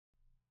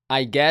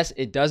I guess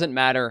it doesn't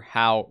matter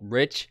how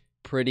rich,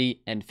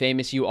 pretty, and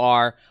famous you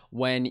are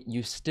when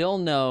you still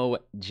know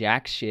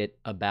jack shit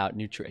about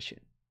nutrition.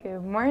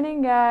 Good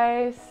morning,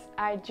 guys.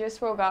 I just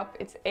woke up.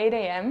 It's 8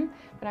 a.m.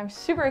 but I'm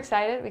super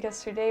excited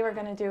because today we're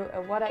gonna do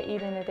a what I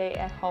eat in a day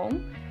at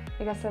home.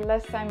 Because the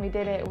last time we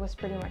did it, it was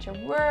pretty much at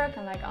work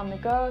and like on the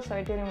go, so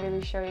I didn't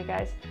really show you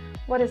guys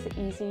what is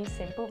the easy,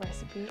 simple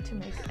recipe to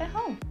make at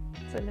home.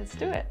 So let's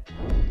do it.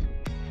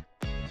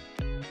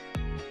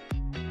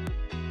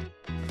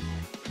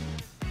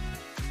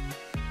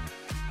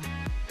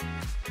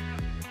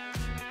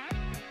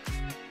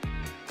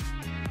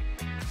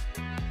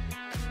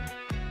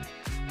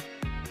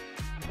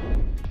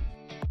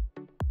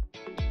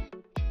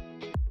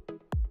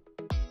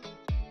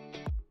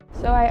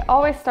 So I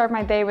always start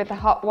my day with the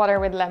hot water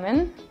with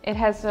lemon. It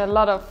has a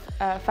lot of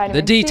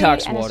vitamin C,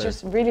 and water. It's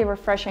just really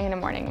refreshing in the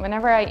morning.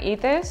 Whenever I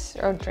eat this,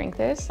 or drink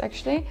this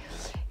actually,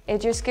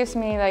 it just gives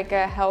me like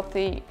a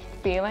healthy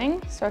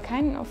feeling. So I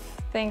kind of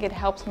think it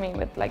helps me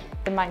with like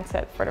the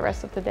mindset for the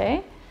rest of the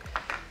day.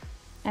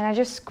 And I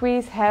just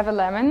squeeze half a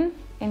lemon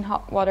in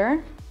hot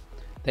water.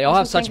 They all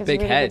have such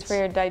big really heads. Good for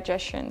your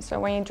digestion.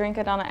 So when you drink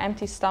it on an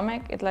empty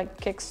stomach, it like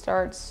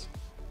kickstarts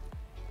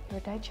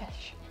your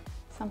digestion.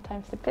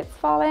 Sometimes the pits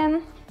fall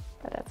in,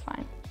 but that's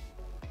fine.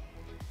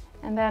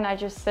 And then I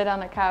just sit on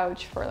the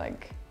couch for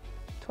like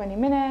 20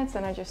 minutes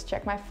and I just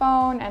check my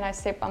phone and I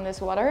sip on this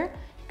water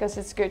because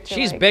it's good to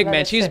She's like, big, let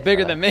man. it She's sit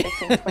bigger for, than like, me.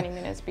 15-20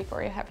 minutes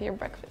before you have your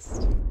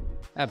breakfast.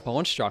 That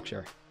bone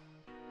structure.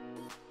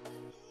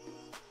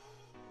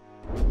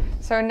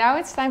 So now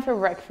it's time for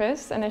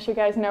breakfast, and as you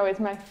guys know, it's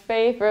my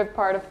favorite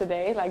part of the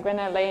day. Like when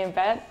I lay in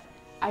bed,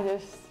 I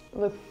just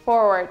look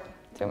forward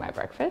to my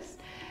breakfast.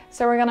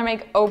 So we're gonna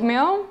make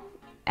oatmeal,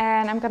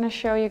 and I'm gonna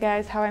show you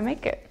guys how I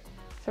make it.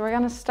 So we're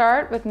gonna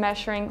start with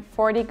measuring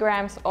 40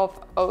 grams of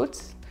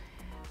oats.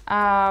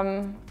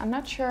 I'm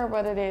not sure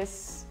what it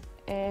is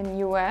in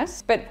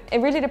US, but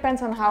it really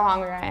depends on how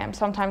hungry I am.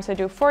 Sometimes I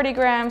do 40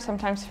 grams,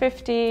 sometimes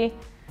 50.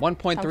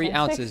 1.3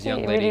 ounces, 60. young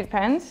lady. It really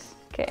depends.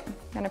 Okay, I'm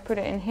gonna put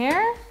it in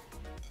here.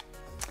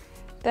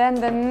 Then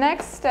the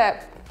next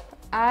step,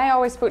 I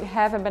always put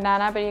half a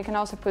banana, but you can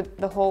also put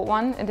the whole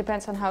one. It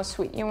depends on how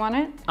sweet you want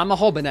it. I'm a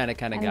whole banana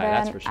kind of guy,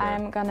 that's for sure.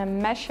 I'm gonna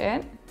mash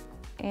it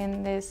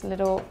in this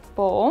little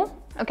bowl.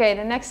 Okay,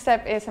 the next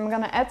step is I'm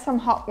gonna add some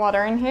hot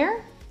water in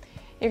here.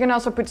 You can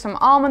also put some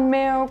almond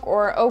milk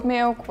or oat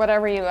milk,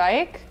 whatever you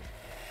like.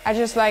 I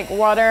just like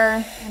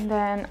water, and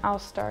then I'll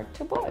start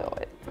to boil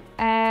it.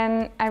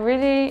 And I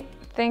really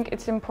think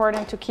it's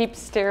important to keep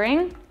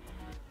stirring,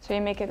 so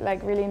you make it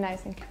like really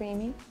nice and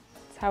creamy.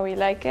 That's how we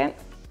like it.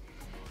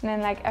 And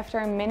then like after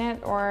a minute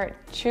or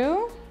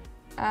two,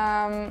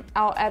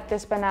 I'll add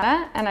this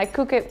banana and I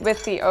cook it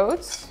with the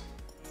oats.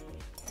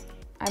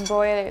 I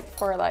boil it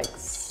for like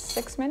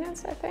 6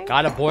 minutes, I think.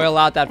 Gotta boil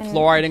out that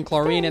fluoride and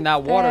chlorine in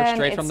that water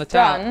straight from the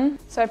tap. Done.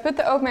 So I put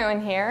the oatmeal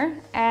in here,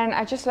 and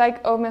I just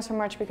like oatmeal so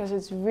much because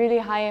it's really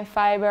high in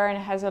fiber and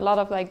it has a lot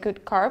of like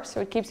good carbs,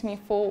 so it keeps me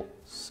full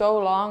so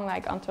long,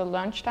 like until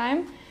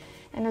lunchtime.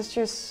 And it's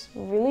just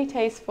really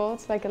tasteful.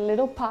 It's like a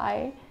little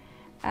pie.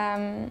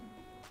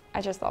 I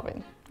just love it.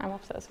 I'm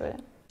obsessed with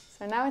it.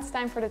 So now it's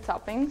time for the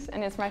toppings,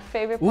 and it's my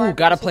favorite part. Ooh,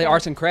 gotta play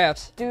arts and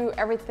crafts. Do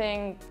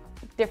everything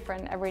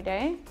different every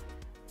day.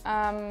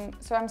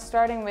 So I'm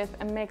starting with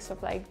a mix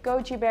of like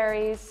goji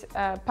berries,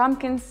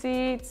 pumpkin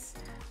seeds.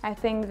 I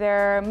think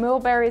there are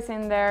mulberries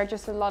in there,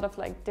 just a lot of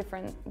like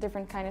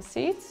different kind of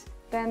seeds.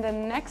 Then the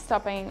next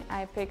topping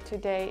I picked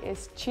today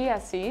is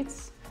chia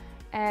seeds.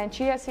 And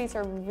chia seeds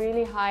are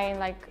really high in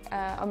like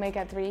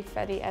omega-3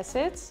 fatty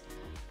acids.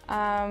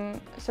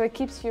 So it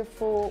keeps you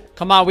full.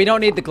 Come on, we don't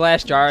need the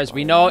glass jars.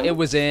 We know it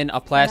was in a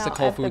plastic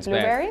Whole Foods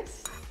bag.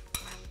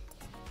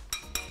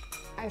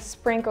 I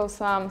sprinkle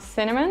some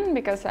cinnamon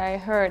because I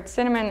heard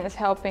cinnamon is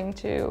helping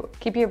to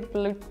keep your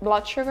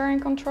blood sugar in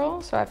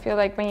control. So I feel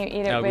like when you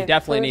eat it with we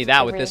definitely fruits, need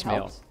that it with really this meal.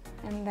 helps.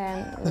 And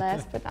then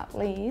last but not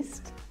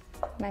least,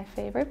 my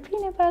favorite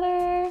peanut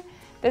butter.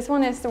 This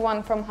one is the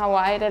one from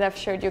Hawaii that I've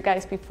showed you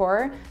guys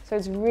before. So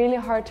it's really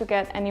hard to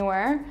get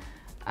anywhere.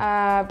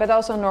 But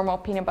also normal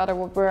peanut butter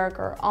would work,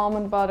 or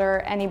almond butter,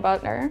 any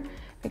butter.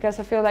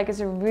 Because I feel like it's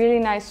a really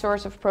nice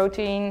source of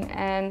protein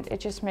and it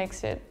just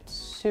makes it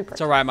super.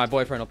 It's alright, my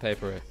boyfriend will pay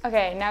for it.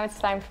 Okay, now it's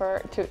time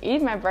to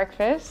eat my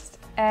breakfast.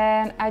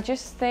 And I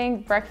just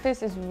think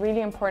breakfast is really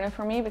important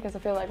for me because I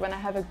feel like when I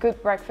have a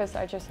good breakfast,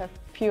 I just have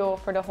fuel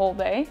for the whole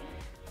day.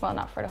 Well,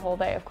 not for the whole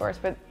day, of course,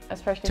 but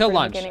especially till for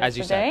lunch, the beginning as of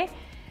you the said. day.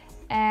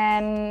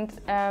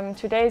 And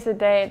today's a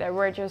day that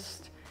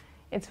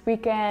it's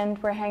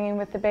weekend, we're hanging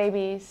with the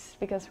babies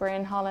because we're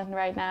in Holland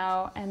right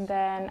now. And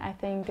then I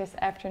think this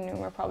afternoon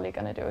we're probably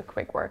gonna do a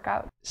quick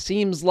workout.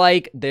 Seems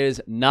like there's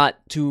not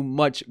too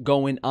much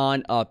going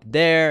on up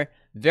there.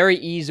 Very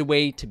easy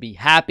way to be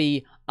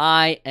happy.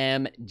 I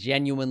am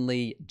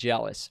genuinely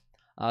jealous.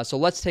 So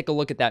let's take a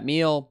look at that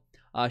meal.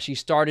 She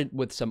started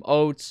with some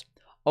oats.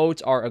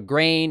 Oats are a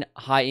grain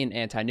high in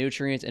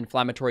anti-nutrients,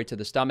 inflammatory to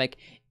the stomach.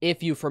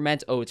 If you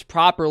ferment oats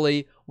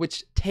properly,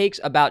 which takes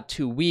about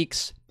 2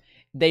 weeks,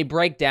 They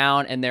break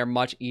down and they're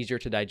much easier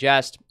to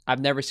digest. I've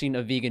never seen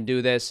a vegan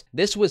do this.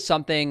 This was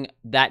something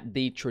that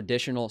the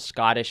traditional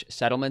Scottish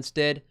settlements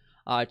did.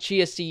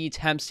 Chia seeds,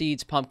 hemp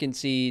seeds, pumpkin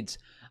seeds.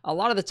 A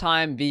lot of the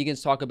time,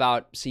 vegans talk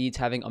about seeds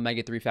having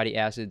omega-3 fatty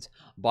acids,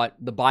 but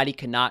the body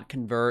cannot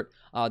convert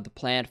the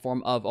plant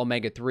form of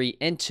omega-3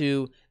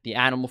 into the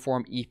animal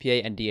form,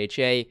 EPA and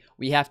DHA.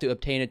 We have to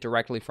obtain it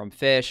directly from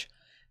fish.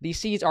 These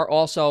seeds are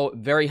also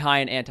very high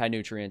in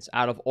anti-nutrients.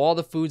 Out of all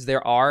the foods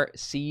there are,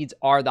 seeds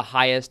are the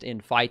highest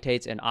in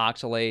phytates and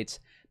oxalates.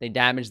 They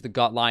damage the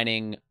gut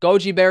lining.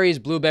 Goji berries,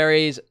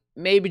 blueberries,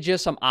 maybe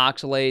just some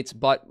oxalates,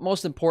 but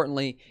most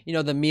importantly,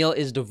 the meal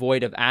is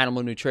devoid of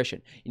animal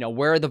nutrition.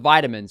 Where are the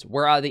vitamins?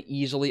 Where are the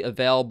easily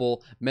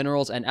available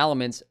minerals and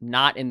elements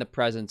not in the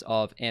presence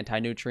of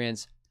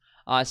anti-nutrients?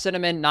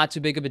 Cinnamon, not too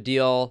big of a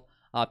deal.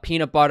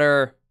 Peanut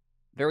butter,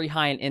 very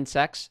high in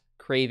insects,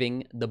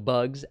 craving the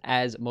bugs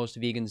as most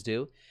vegans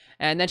do.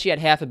 And then she had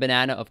half a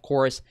banana, of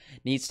course,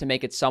 needs to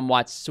make it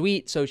somewhat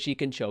sweet so she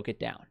can choke it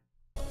down.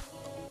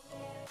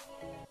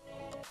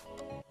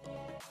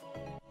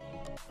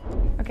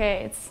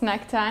 Okay, it's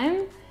snack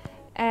time,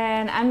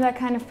 and I'm that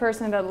kind of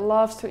person that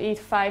loves to eat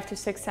 5 to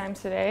 6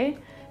 times a day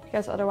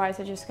because otherwise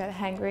I just get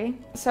hangry.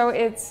 So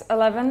it's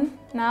 11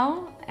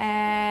 now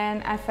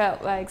and I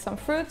felt like some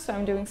fruit, so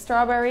I'm doing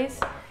strawberries,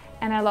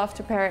 and I love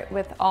to pair it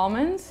with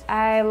almonds.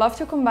 I love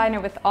to combine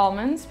it with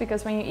almonds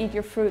because when you eat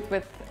your fruit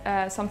with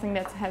something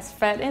that has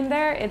fat in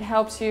there, it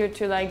helps you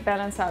to like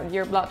balance out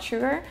your blood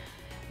sugar,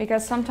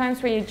 because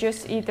sometimes when you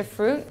just eat the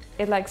fruit,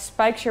 it like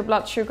spikes your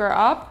blood sugar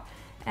up.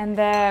 And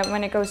then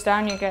when it goes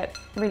down, you get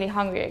really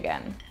hungry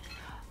again.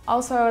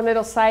 Also, a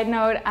little side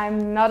note,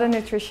 I'm not a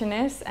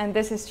nutritionist, and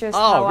this is just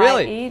how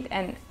I eat,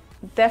 and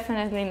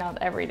definitely not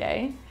every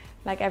day,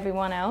 like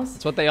everyone else.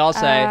 That's what they all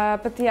say.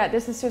 But yeah,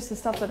 this is just the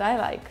stuff that I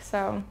like,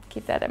 so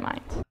keep that in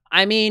mind.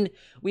 I mean,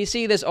 we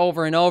see this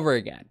over and over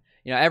again.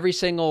 Every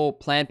single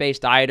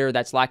plant-based dieter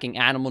that's lacking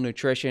animal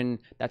nutrition,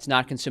 that's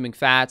not consuming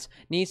fats,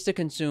 needs to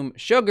consume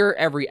sugar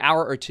every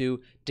hour or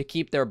two to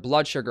keep their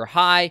blood sugar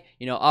high,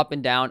 up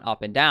and down,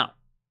 up and down.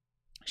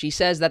 She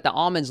says that the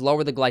almonds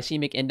lower the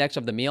glycemic index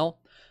of the meal,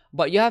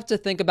 but you have to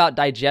think about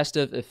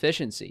digestive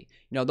efficiency.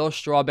 Those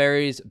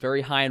strawberries,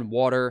 very high in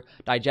water,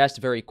 digest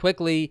very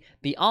quickly.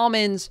 The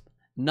almonds,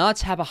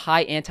 nuts have a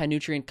high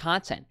anti-nutrient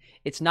content.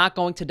 It's not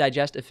going to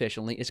digest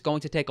efficiently. It's going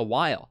to take a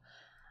while.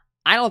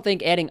 I don't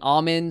think adding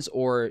almonds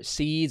or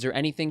seeds or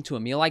anything to a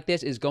meal like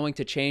this is going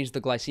to change the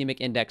glycemic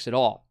index at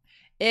all.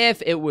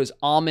 If it was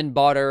almond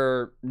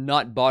butter,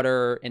 nut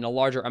butter in a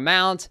larger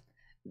amount,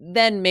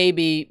 then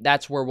maybe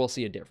that's where we'll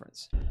see a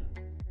difference.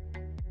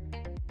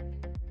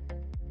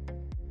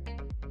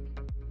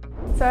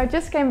 So I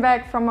just came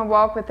back from a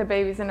walk with the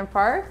babies in the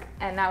park,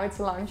 and now it's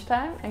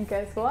lunchtime, and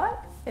guess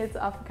what? It's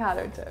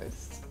avocado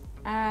toast.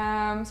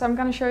 So I'm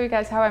gonna show you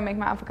guys how I make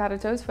my avocado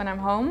toast when I'm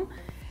home.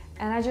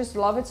 And I just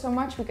love it so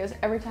much because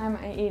every time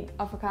I eat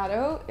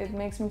avocado, it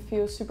makes me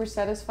feel super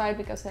satisfied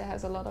because it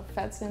has a lot of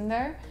fats in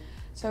there.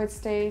 So I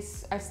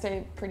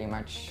stay pretty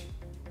much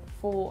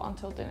full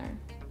until dinner.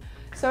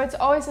 So it's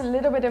always a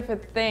little bit of a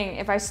thing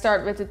if I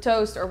start with the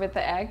toast or with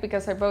the egg,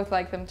 because I both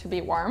like them to be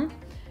warm.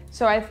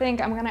 So I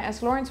think I'm gonna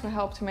ask Lawrence for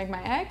help to make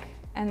my egg,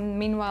 and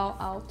meanwhile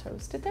I'll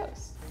toast the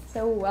toast.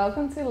 So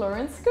welcome to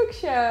Lawrence Cook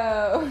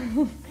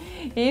Show.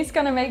 He's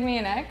gonna make me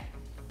an egg,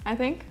 I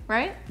think,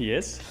 right?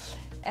 Yes.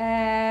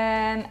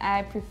 And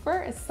I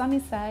prefer a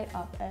sunny side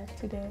up egg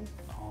today.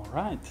 All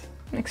right.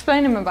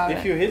 Explain him about it.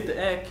 If you hit the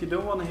egg, you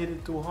don't want to hit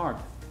it too hard,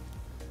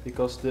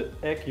 because the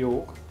egg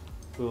yolk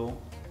will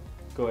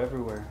go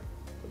everywhere.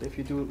 But if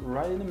you do it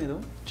right in the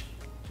middle,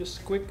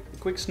 just a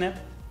quick snap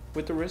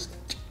with the wrist,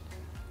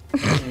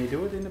 and you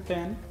do it in the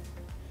pan,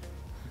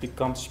 it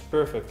becomes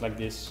perfect like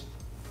this.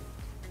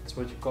 That's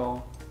what you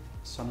call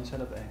sunny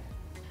side up egg.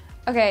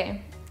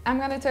 Okay, I'm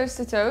gonna toast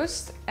the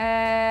toast,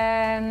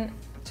 and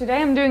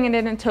today I'm doing it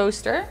in a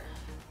toaster,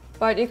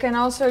 but you can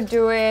also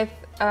do it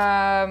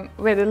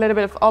with a little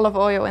bit of olive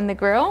oil in the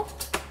grill.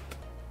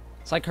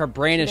 It's like her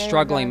brain is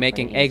struggling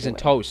making eggs and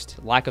toast.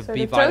 Lack of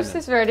B vitamins. The toast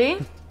is ready.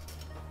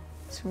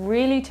 It's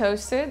really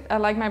toasted. I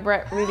like my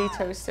bread really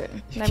toasted.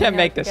 You can't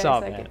make this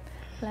up, man.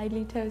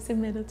 Lightly toasted,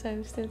 middle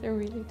toasted, or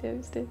really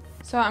toasted.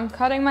 So I'm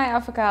cutting my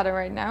avocado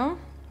right now,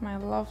 my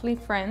lovely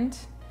friend.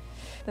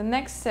 The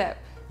next step.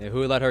 Yeah,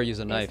 who let her use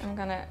a knife? I'm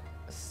gonna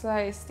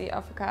slice the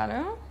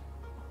avocado,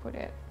 put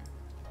it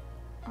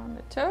on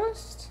the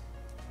toast.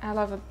 I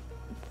love a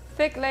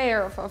thick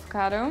layer of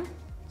avocado.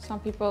 Some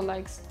people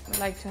like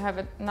to have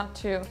it not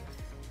too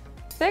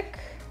thick,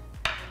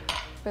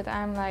 but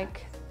I'm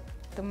like,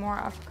 the more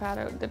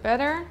avocado, the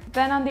better.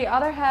 Then on the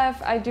other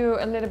half, I do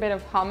a little bit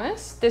of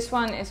hummus. This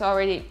one is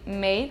already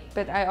made,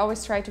 but I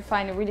always try to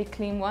find a really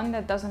clean one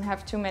that doesn't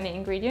have too many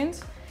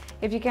ingredients.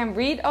 If you can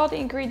read all the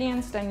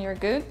ingredients, then you're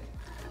good.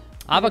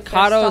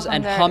 Avocados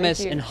and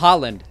hummus in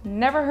Holland.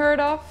 Never heard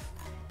of,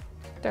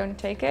 don't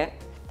take it.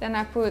 Then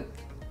I put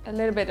a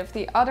little bit of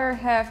the other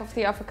half of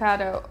the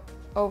avocado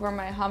over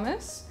my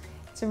hummus.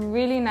 It's a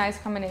really nice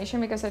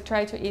combination because I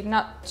try to eat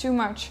not too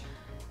much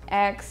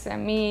eggs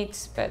and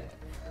meats, but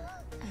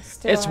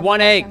It's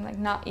one egg. I'm like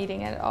not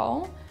eating it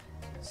all.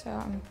 So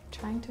I'm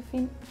trying to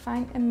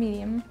find a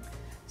medium.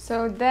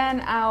 So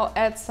then I'll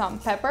add some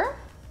pepper,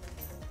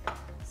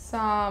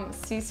 some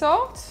sea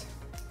salt,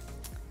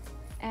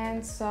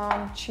 and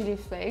some chili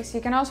flakes.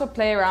 You can also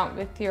play around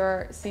with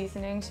your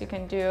seasonings. You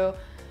can do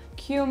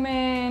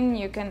cumin,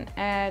 you can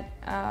add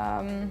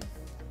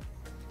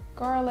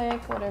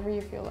garlic, whatever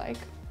you feel like.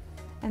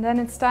 And then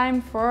it's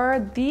time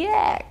for the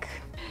egg.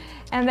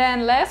 And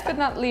then last but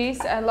not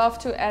least, I love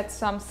to add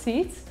some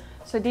seeds.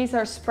 So these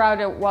are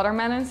sprouted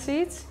watermelon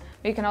seeds.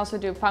 You can also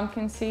do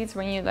pumpkin seeds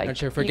when you like.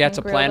 Don't you forget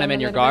to plant them in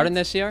your garden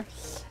this year?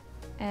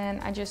 And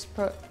I just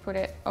put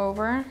it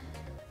over.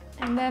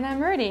 And then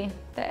I'm ready.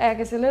 The egg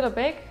is a little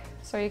big,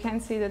 so you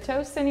can't see the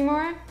toast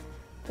anymore,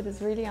 but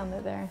it's really under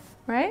there,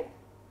 right?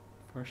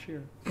 For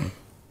sure.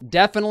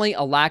 Definitely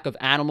a lack of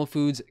animal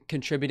foods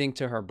contributing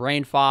to her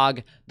brain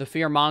fog. The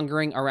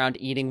fear-mongering around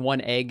eating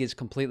one egg is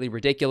completely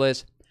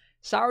ridiculous.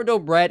 Sourdough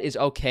bread is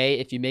okay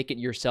if you make it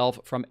yourself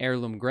from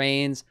heirloom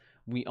grains.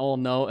 We all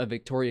know a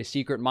Victoria's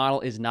Secret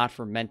model is not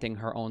fermenting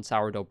her own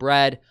sourdough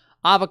bread.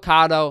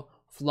 Avocado,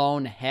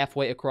 flown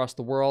halfway across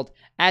the world.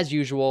 As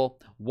usual,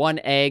 one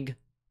egg,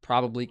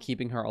 probably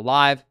keeping her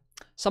alive.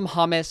 Some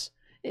hummus,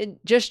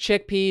 just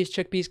chickpeas.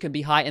 Chickpeas can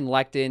be high in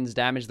lectins,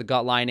 damage the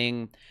gut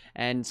lining,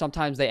 and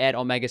sometimes they add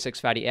omega-6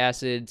 fatty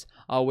acids,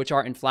 which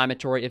are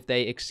inflammatory if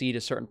they exceed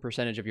a certain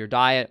percentage of your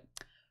diet.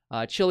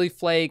 Chili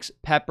flakes,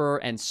 pepper,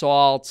 and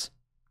salt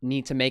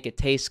need to make it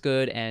taste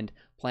good, and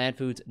plant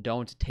foods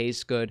don't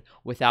taste good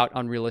without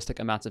unrealistic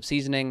amounts of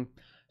seasoning.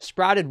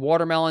 Sprouted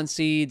watermelon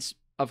seeds,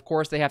 of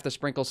course, they have to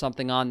sprinkle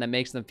something on that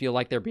makes them feel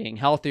like they're being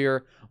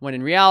healthier, when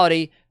in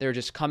reality, they're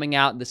just coming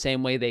out the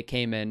same way they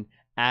came in,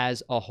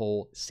 as a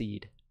whole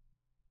seed.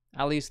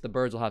 At least the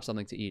birds will have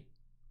something to eat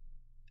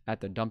at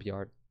the dump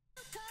yard.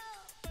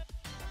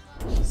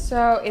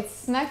 So it's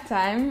snack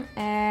time,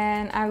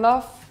 and I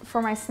love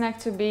for my snack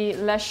to be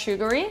less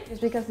sugary,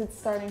 just because it's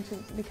starting to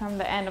become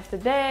the end of the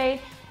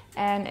day,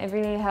 and it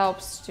really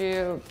helps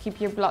to keep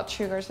your blood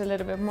sugars a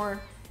little bit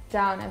more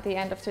down at the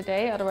end of the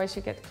day, otherwise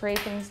you get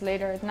cravings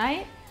later at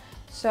night.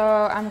 So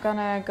I'm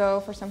gonna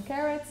go for some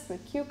carrots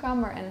with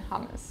cucumber and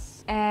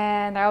hummus.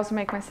 And I also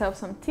make myself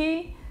some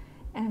tea,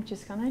 and I'm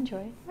just gonna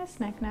enjoy my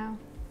snack now.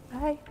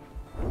 Bye.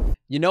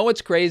 You know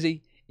what's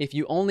crazy? If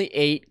you only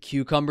ate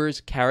cucumbers,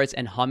 carrots,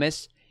 and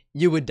hummus,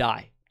 you would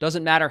die.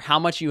 Doesn't matter how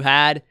much you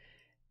had.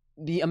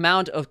 The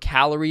amount of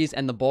calories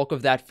and the bulk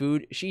of that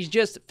food, she's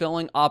just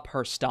filling up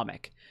her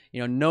stomach. You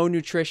know, no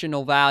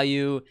nutritional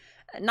value,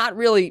 not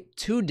really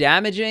too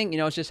damaging. You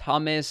know, it's just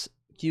hummus,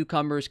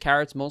 cucumbers,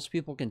 carrots. Most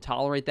people can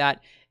tolerate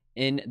that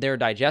in their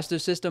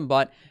digestive system,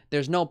 but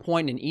there's no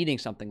point in eating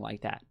something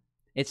like that.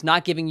 It's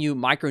not giving you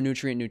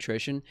micronutrient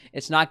nutrition.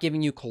 It's not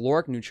giving you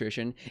caloric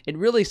nutrition. It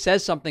really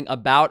says something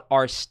about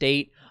our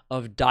state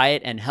of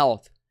diet and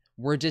health.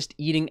 We're just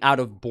eating out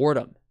of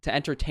boredom to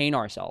entertain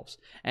ourselves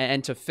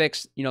and to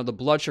fix, you know, the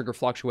blood sugar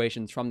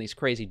fluctuations from these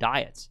crazy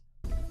diets.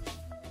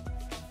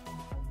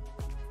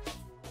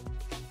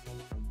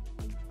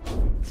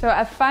 So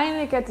I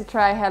finally get to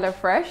try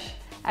HelloFresh.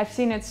 I've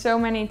seen it so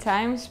many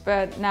times,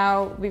 but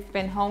now we've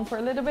been home for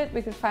a little bit,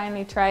 we could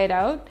finally try it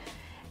out.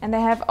 And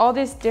they have all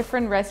these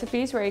different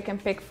recipes where you can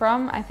pick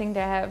from. I think they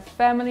have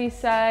family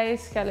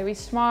size, calorie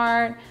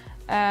smart,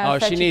 oh,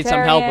 she needs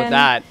some help with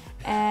that.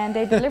 And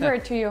they deliver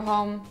it to you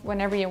home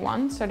whenever you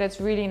want. So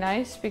that's really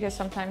nice, because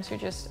sometimes you're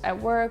just at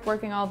work,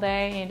 working all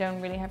day, and you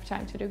don't really have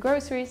time to do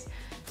groceries. So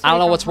I don't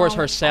know what's worse,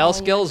 her sales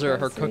skills or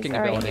her cooking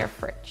ability. In your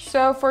fridge.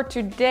 So for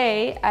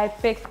today, I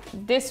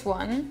picked this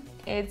one.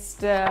 It's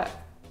the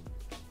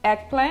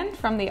eggplant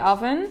from the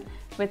oven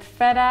with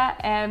feta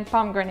and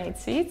pomegranate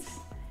seeds.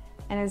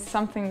 And it's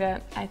something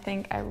that I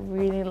think I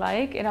really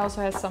like. It also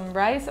has some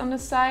rice on the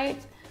side.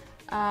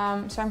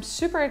 So I'm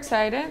super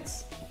excited.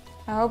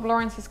 I hope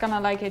Lawrence is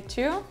gonna like it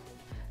too.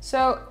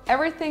 So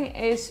everything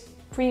is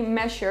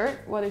pre-measured,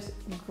 what is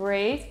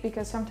great,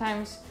 because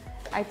sometimes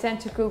I tend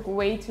to cook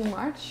way too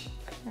much.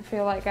 I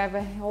feel like I have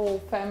a whole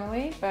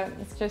family, but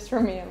it's just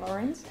for me and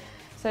Lawrence.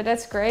 So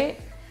that's great.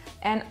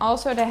 And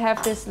also they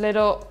have this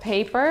little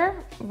paper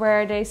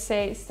where they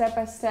say step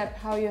by step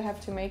how you have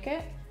to make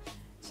it.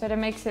 So that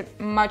makes it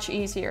much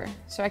easier.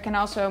 So I can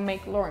also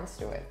make Lawrence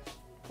do it,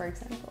 for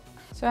example.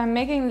 So I'm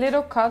making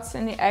little cuts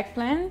in the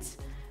eggplant,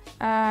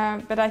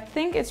 but I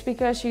think it's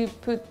because you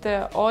put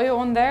the oil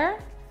on there.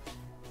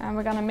 And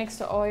we're gonna mix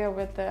the oil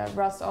with the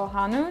ras al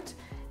hanout,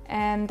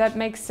 and that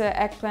makes the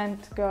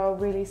eggplant go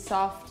really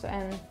soft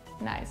and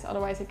nice.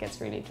 Otherwise it gets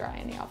really dry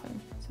in the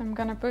oven. So I'm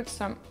gonna put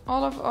some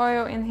olive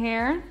oil in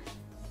here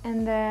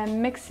and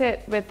then mix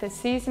it with the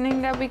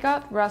seasoning that we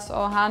got, ras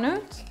al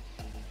hanout.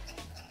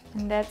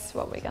 And that's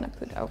what we're gonna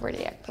put over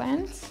the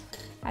eggplant.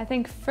 I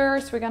think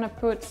first we're gonna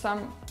put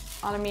some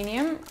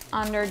aluminium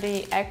under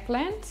the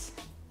eggplant.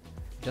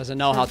 Doesn't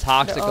know how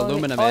toxic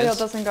aluminum is. Oil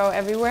doesn't go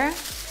everywhere.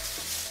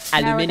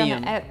 Aluminium. Now we're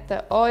gonna add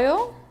the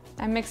oil.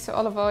 I mix the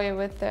olive oil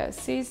with the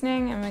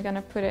seasoning, and we're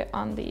gonna put it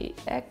on the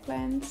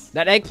eggplants.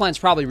 That eggplant's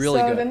probably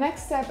really good. So the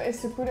next step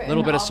is to put it in the oven. A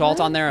little bit of salt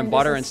on there and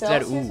butter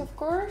instead. Celsius, of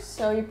course.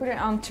 So you put it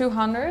on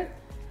 200.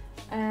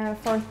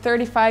 for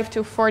 35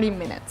 to 40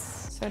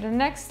 minutes. So the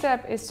next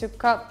step is to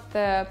cut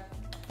the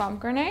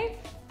pomegranate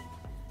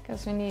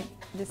because we need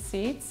the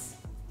seeds.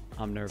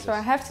 I'm nervous. So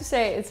I have to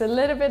say it's a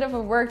little bit of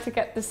a work to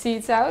get the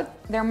seeds out.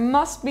 There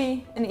must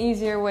be an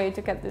easier way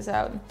to get this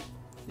out.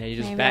 Yeah, you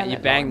just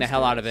bang the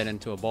hell out of it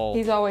into a bowl.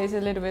 He's always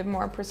a little bit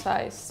more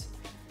precise.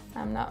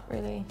 I'm not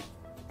really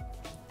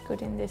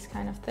good in this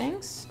kind of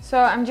things. So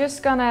I'm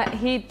just gonna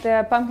heat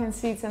the pumpkin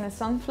seeds and the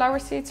sunflower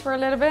seeds for a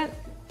little bit.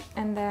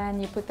 And then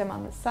you put them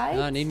on the side.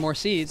 I need more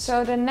seeds.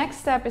 So the next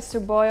step is to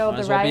boil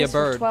the rice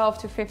for 12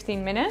 to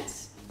 15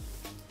 minutes.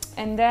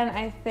 And then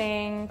I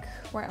think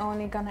we're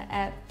only gonna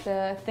add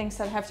the things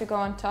that have to go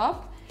on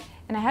top.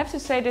 And I have to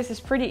say this is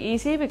pretty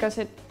easy because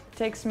it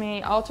takes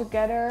me all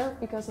together,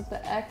 because of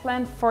the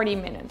eggplant, 40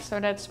 minutes. So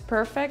that's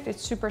perfect,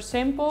 it's super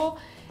simple.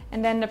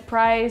 And then the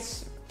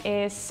price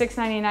is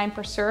 $6.99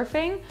 per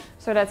serving.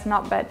 So that's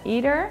not bad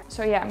either.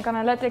 So yeah, I'm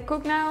gonna let it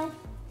cook now.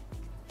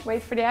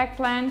 Wait for the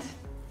eggplant.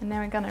 And then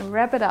we're gonna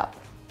wrap it up.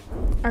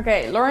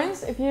 Okay,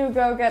 Lawrence, if you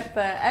go get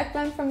the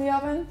eggplant from the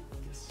oven.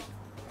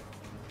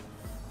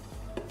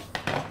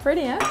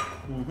 Pretty, huh?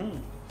 Mm-hmm.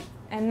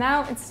 And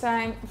now it's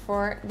time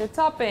for the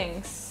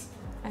toppings.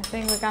 I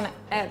think we're gonna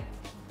add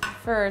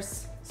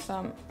first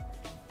some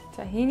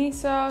tahini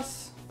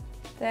sauce,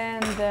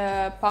 then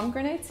the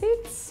pomegranate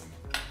seeds,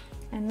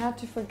 and not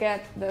to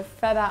forget the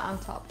feta on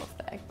top of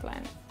the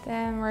eggplant.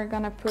 Then we're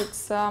gonna put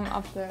some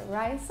of the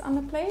rice on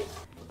the plate,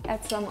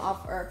 add some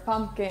of our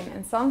pumpkin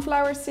and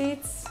sunflower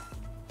seeds,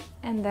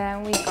 and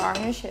then we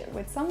garnish it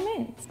with some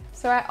mint.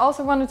 So I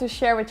also wanted to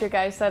share with you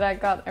guys that I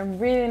got a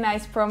really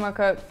nice promo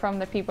code from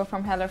the people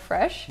from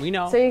HelloFresh. We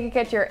know. So you can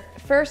get your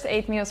first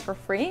 8 meals for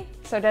free.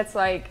 So that's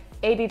like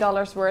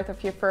 $80 worth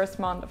of your first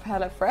month of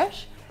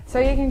HelloFresh. So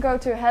you can go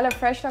to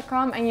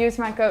hellofresh.com and use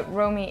my code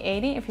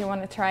Romee80 if you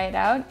want to try it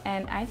out.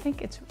 And I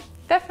think it's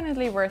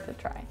definitely worth a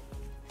try.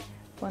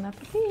 Bon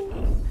appetit.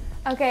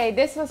 Okay,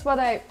 this was what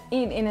I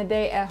eat in a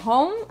day at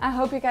home. I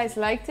hope you guys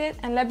liked it,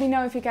 and let me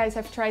know if you guys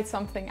have tried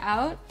something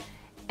out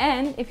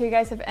and if you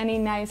guys have any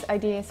nice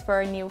ideas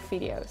for new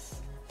videos.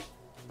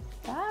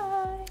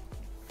 Bye!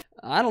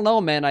 I don't know,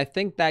 man. I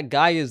think that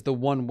guy is the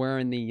one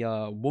wearing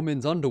the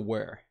woman's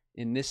underwear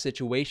in this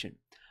situation.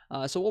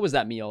 So what was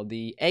that meal?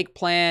 The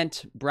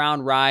eggplant,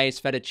 brown rice,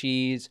 feta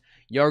cheese,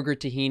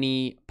 yogurt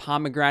tahini,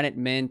 pomegranate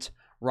mint,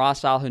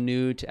 ras al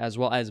hanout, as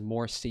well as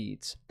more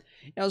seeds.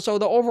 So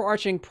the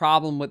overarching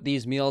problem with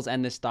these meals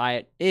and this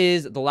diet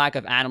is the lack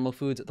of animal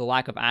foods, the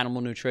lack of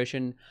animal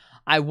nutrition.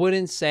 I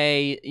wouldn't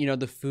say,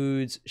 the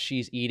foods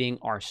she's eating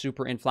are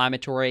super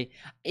inflammatory.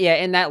 Yeah,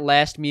 in that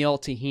last meal,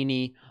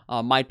 tahini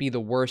might be the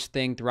worst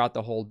thing throughout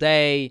the whole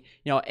day.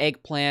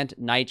 Eggplant,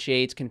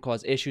 nightshades can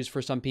cause issues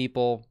for some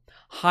people.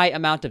 High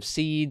amount of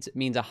seeds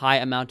means a high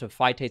amount of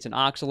phytates and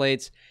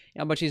oxalates,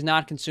 but she's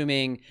not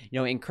consuming,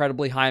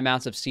 incredibly high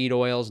amounts of seed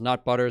oils,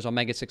 nut butters,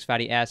 omega-6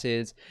 fatty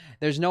acids.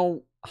 There's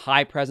no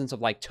high presence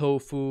of like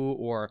tofu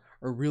or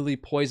really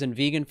poison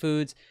vegan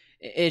foods.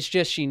 It's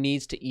just she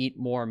needs to eat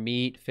more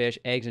meat, fish,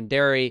 eggs, and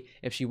dairy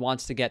if she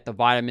wants to get the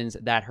vitamins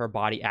that her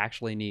body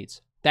actually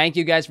needs. Thank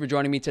you guys for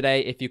joining me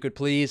today. If you could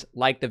please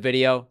like the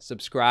video,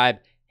 subscribe,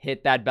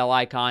 hit that bell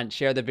icon,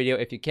 share the video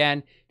if you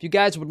can. If you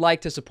guys would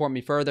like to support me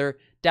further,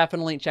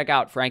 definitely check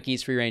out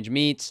Frankie's Free Range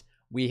Meats.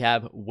 We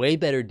have way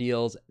better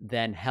deals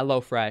than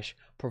HelloFresh,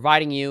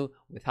 providing you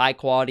with high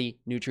quality,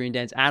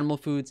 nutrient-dense animal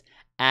foods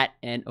at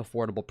an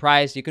affordable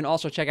price. You can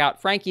also check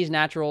out Frankie's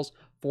Naturals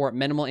for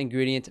minimal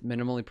ingredient,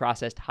 minimally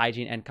processed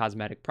hygiene and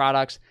cosmetic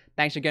products.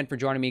 Thanks again for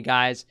joining me,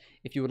 guys.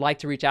 If you would like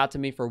to reach out to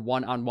me for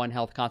one-on-one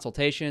health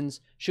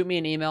consultations, shoot me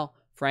an email,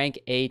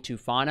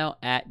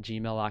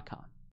 frankatufano@gmail.com.